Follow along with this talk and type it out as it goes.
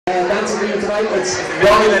you tonight. It's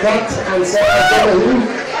Ryan Kent and Sarah Donahue.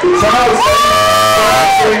 The Charles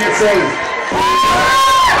doing the same.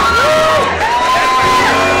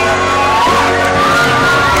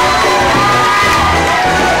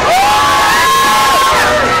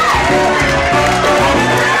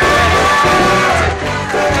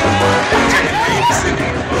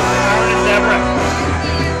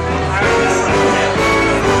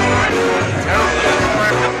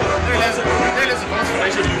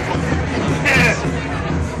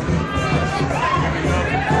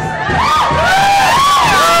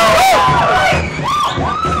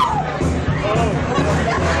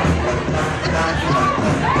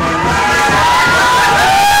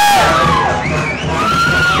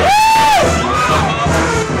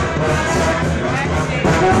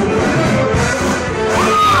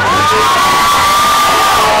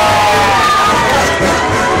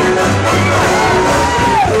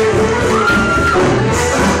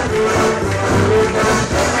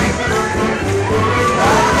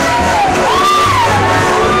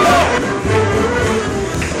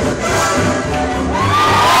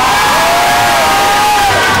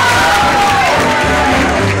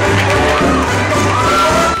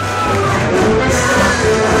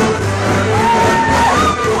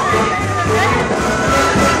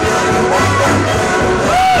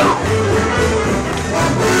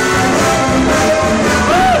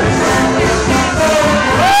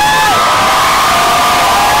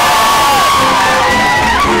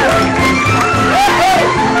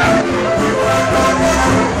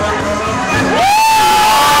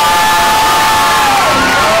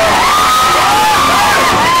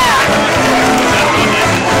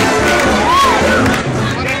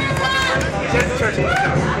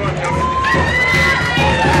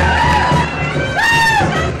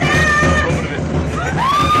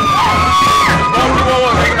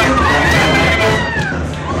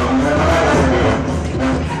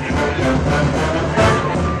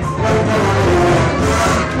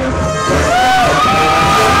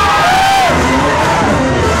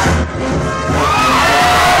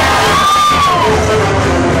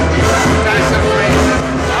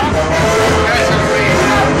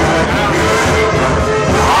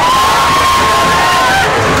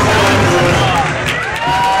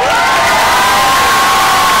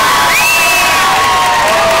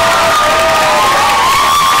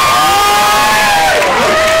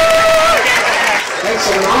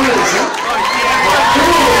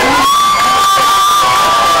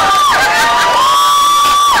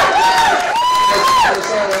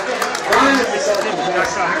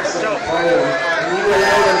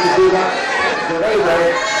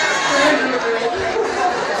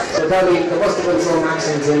 There must have been some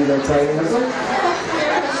accents in the training, hasn't there?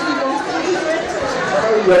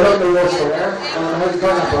 You're not the worst for there. How's it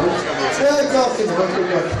going up, Brian? Yeah, it's off. You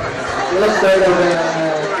look great over there.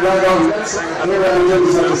 Well done. Let's hear what the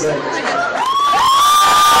ladies have to say.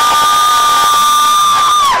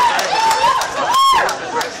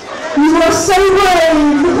 You were so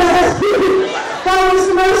brave. That was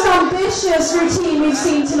the most ambitious routine we've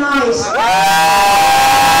seen tonight.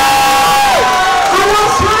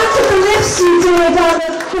 You did, and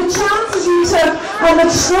the chances you took, and the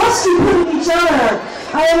trust you put in each other.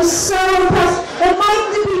 I am so impressed. It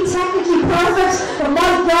mightn't have been technically perfect, but my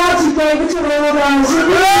God, you gave it to all guys.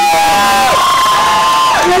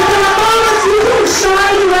 Like there are moments you could have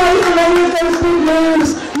shied away from any of those big moves.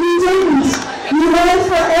 You didn't. You went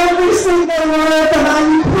for every single one of them, and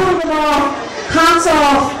you pulled them off. Hats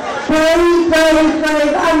off. Brave, brave,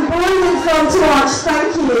 brave, and brilliant fun to watch.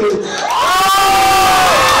 Thank you.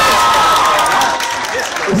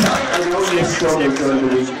 I know you struggle during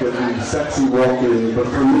the week with the sexy walking, but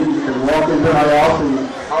for me, you can walk into my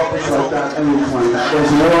office like that anytime.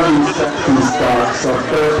 There's no one sexy stuff, so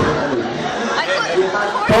fair play. We had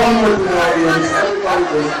fun with the audience, everybody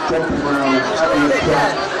was jumping around and having a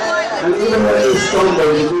chat. And even when you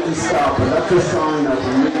stumbled, you didn't stop, and that's a sign of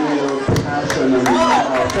real passion and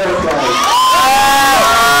fair play.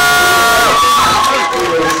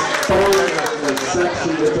 It was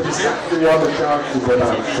sexy, it's exactly what the characters is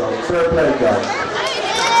about, so fair play, guys.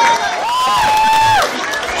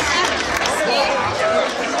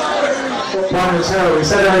 Brian and Sarah, we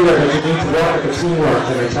said earlier that you need to work at teamwork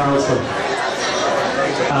in a Charleston,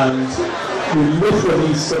 and we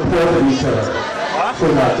literally supported each other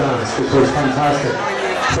through that dance, which was fantastic.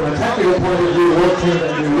 From a technical point of view, one thing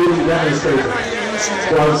that you really demonstrated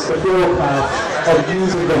was the floorcraft of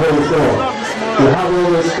using the whole floor. You have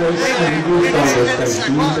all this space and you used all this space.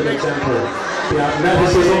 You used it exemplary. The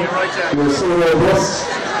athleticism, you were so robust.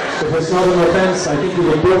 If it's not an offence, I think you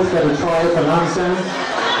would both get a try at the lansdowne.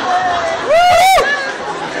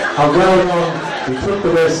 well done. We took the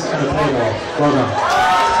risk and it paid off. Well done.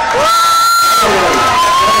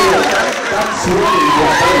 That swing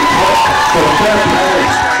was very tough. So fair play.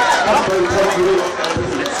 That's very tough.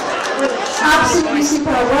 Absolutely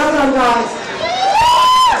superb. Well done, guys.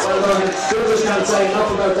 Well done. Judges can't say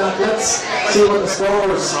enough about that. Let's see what the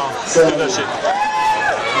scores say.